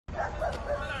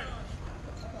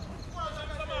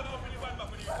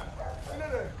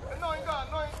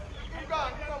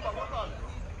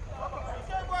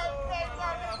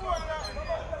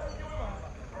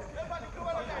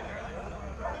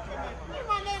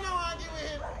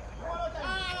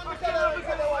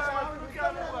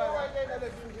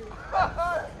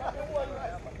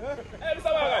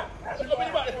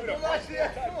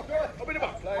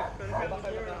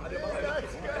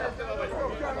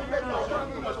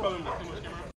Audio Jungle.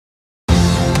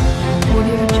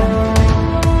 Audio Jungle.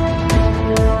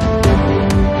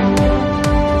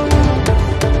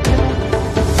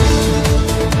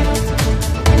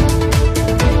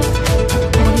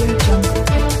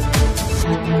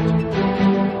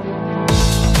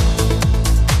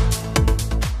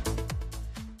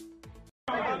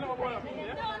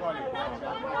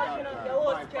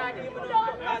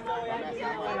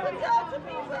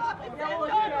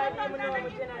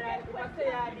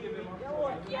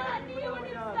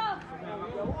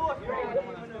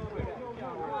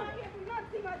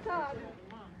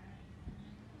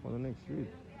 On the next street.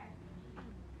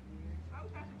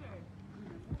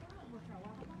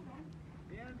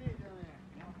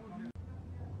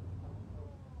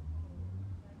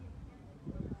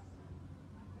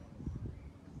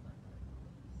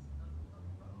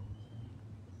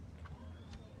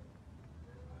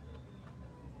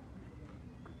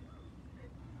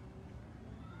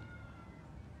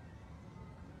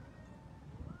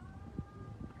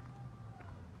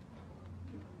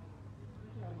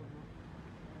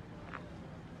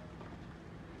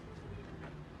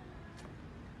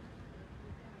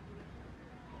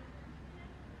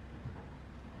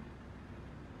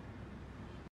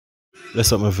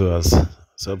 What's up, my viewers,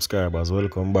 subscribers,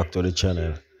 welcome back to the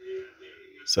channel.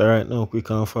 So right now, quick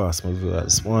and fast, my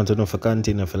viewers, want to know if you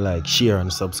continue to like, share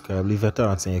and subscribe. Leave your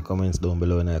thoughts in your comments down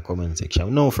below in the comment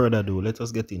section. No further ado, let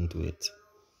us get into it.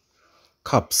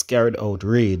 Cops carried out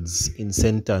raids in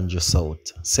St. Andrew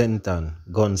South. St. Ann,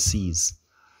 gun seize.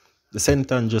 The St.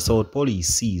 Andrew South police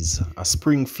seize a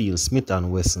Springfield Smith &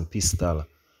 Wesson pistol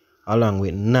along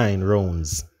with 9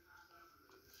 rounds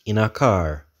in a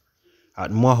car at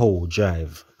Maho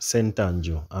Drive, St.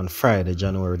 Andrew, on Friday,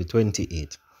 January the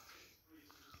 28th.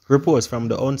 Reports from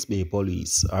the Hunts Bay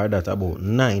police are that about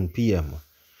 9 p.m.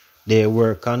 they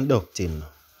were conducting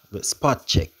the spot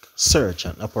check, search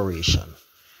and operation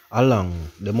along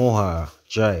the Maho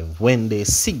Drive when they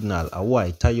signal a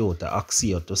white Toyota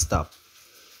Axio to stop.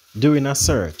 During a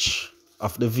search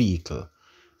of the vehicle,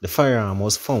 the firearm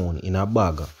was found in a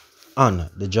bag on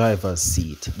the driver's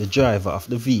seat. The driver of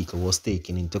the vehicle was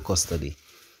taken into custody.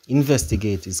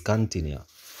 Investigators continue.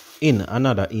 In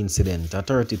another incident, a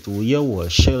 32-year-old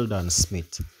Sheldon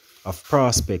Smith of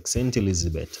Prospect, St.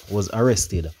 Elizabeth was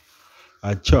arrested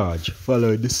and charged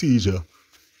following the seizure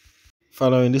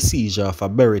of a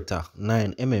Beretta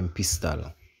 9mm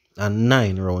pistol and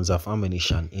 9 rounds of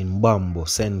ammunition in Bamboo,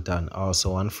 St. Ann,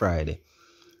 also on Friday.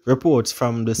 Reports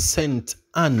from the St.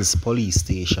 Anne's police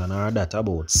station are that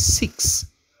about 6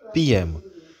 p.m.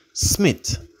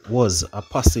 Smith was a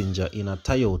passenger in a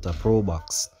Toyota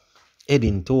Probox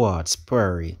heading towards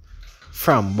Prairie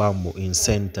from Bamboo in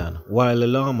St. Ann. While the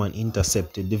lawman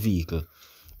intercepted the vehicle,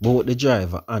 both the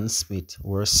driver and Smith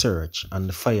were searched and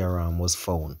the firearm was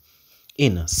found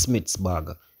in Smith's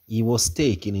bag. He was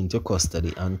taken into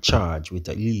custody and charged with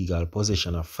illegal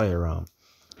possession of firearm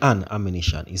and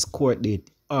ammunition. His court date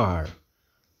are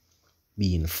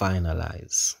being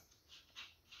finalized.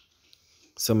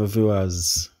 Some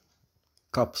viewers,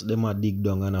 cops them a dig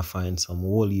down and a find some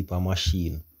whole heap of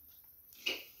machine.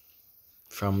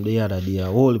 From the other day, a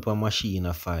whole heap of machine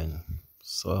a find.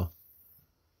 So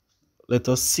let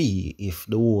us see if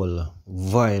the whole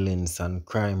violence and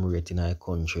crime rate in our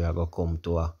country are going to come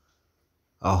to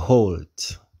a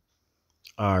halt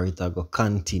or it are going to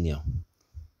continue.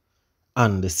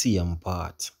 And the same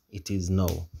part it is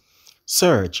now.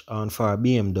 Search on for a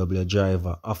BMW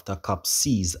driver after cops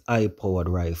seize high-powered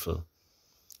rifle.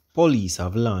 Police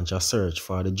have launched a search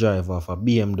for the driver of a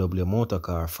BMW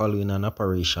motorcar following an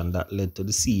operation that led to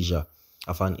the seizure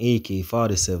of an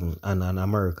AK-47 and an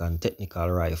American technical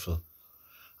rifle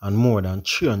and more than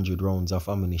 300 rounds of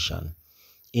ammunition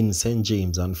in St.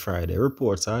 James on Friday.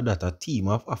 Reports are that a team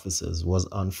of officers was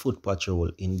on foot patrol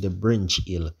in the Brinch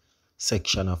Hill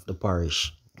section of the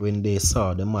parish when they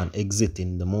saw the man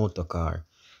exiting the motorcar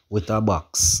with a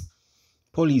box.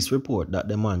 Police report that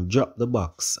the man dropped the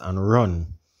box and ran.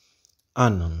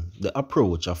 On the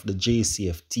approach of the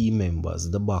JCF team members,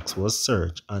 the box was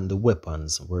searched and the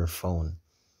weapons were found.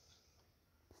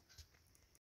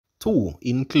 2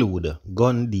 include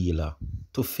gun dealer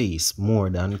to face more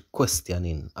than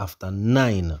questioning after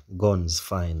 9 guns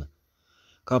find.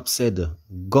 Cops said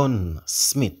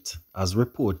gunsmith has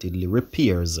reportedly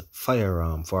repairs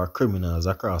firearm for criminals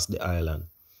across the island.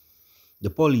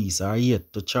 The police are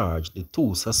yet to charge the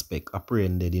 2 suspects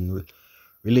apprehended in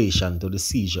relation to the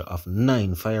seizure of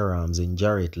 9 firearms in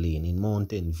Jarrett Lane in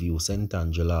Mountain View, St.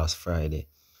 Andrew last Friday.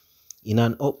 In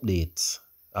an update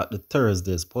at the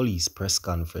Thursday's police press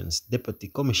conference, Deputy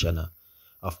Commissioner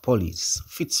of Police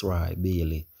Fitzroy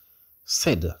Bailey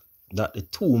said that the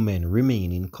two men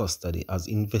remain in custody as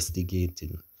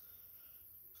investigating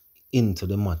into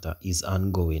the matter is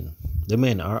ongoing. The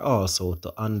men are also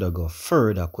to undergo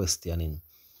further questioning.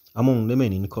 Among the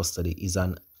men in custody is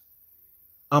an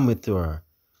amateur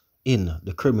in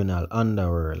the criminal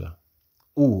underworld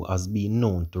who has been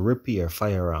known to repair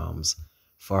firearms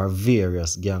for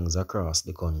various gangs across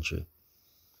the country.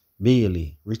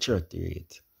 Bailey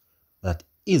reiterated that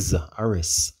his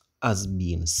arrest has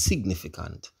been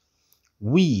significant.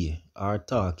 We are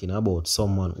talking about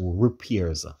someone who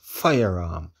repairs a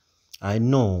firearm. I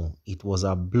know it was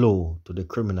a blow to the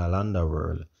criminal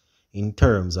underworld in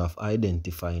terms of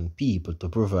identifying people to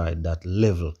provide that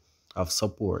level of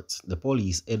support. The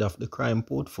police head of the crime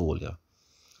portfolio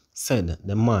said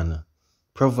the man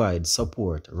provides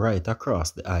support right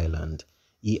across the island.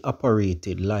 He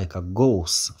operated like a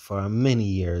ghost for many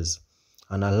years,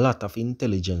 and a lot of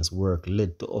intelligence work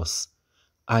led to us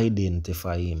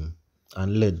identify him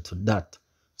and led to that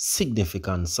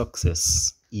significant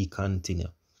success, he continued.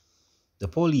 The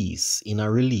police, in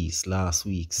a release last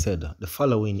week, said the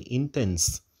following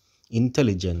intense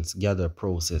intelligence gather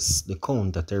process, the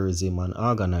Counterterrorism and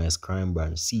Organized Crime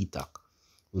Branch CTAC,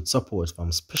 with support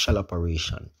from Special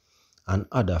Operation and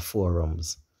other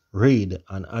forums, raid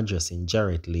and address in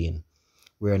Jarrett Lane,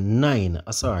 where 9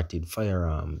 assorted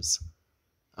firearms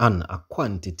and a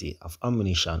quantity of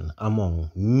ammunition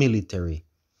among military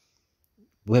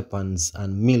weapons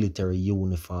and military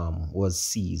uniform was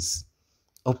seized.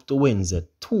 Up to Wednesday,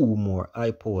 2 more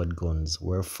high-powered guns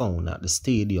were found at the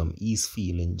stadium East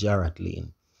Field in Jarrett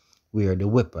Lane, where the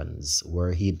weapons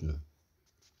were hidden.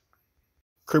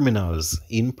 Criminals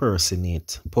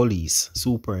impersonate police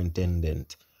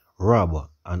superintendent, rob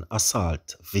and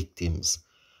assault victims.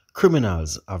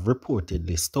 Criminals have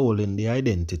reportedly stolen the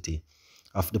identity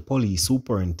of the police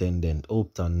superintendent,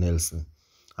 Upton Nelson,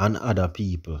 and other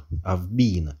people have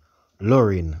been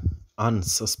luring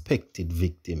unsuspected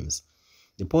victims.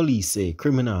 The police say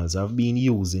criminals have been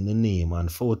using the name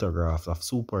and photographs of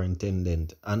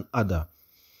superintendent and other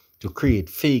to create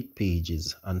fake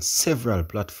pages on several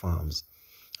platforms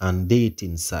and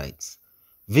dating sites.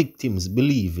 Victims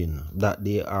believing that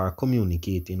they are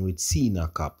communicating with senior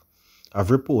cop have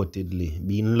reportedly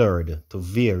been lured to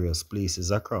various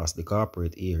places across the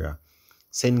corporate area,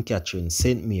 St. Catherine,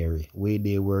 St. Mary, where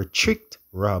they were tricked,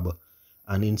 robbed,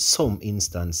 and in some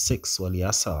instances sexually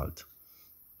assaulted.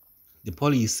 The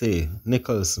police say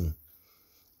Nicholson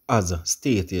has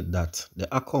stated that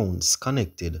the accounts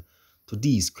connected to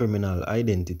these criminal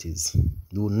identities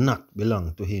do not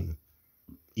belong to him.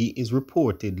 He is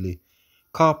reportedly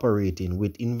cooperating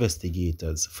with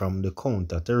investigators from the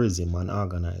Counter-Terrorism and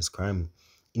Organized Crime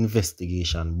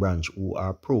Investigation Branch who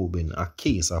are probing a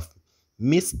case of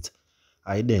missed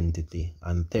identity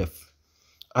and theft.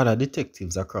 Other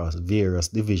detectives across various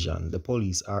divisions, the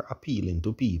police are appealing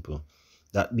to people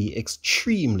that be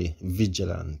extremely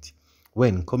vigilant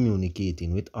when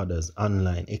communicating with others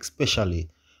online, especially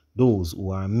those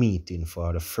who are meeting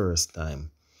for the first time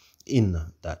in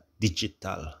that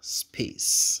digital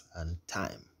space and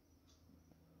time.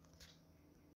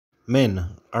 Men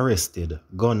arrested,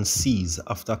 guns seized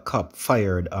after cop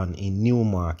fired on in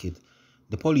Newmarket.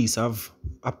 The police have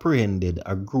apprehended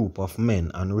a group of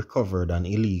men and recovered an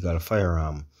illegal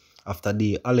firearm after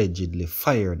they allegedly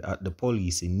fired at the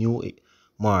police in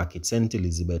Newmarket, St.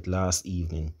 Elizabeth last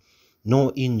evening.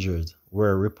 No injuries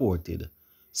were reported.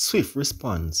 Swift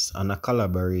response and a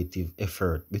collaborative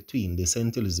effort between the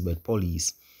St. Elizabeth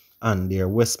police and their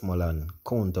Westmoreland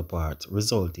counterpart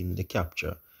resulted in the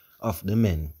capture of the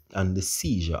men and the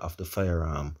seizure of the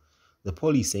firearm. The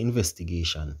police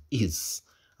investigation is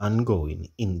ongoing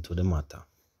into the matter.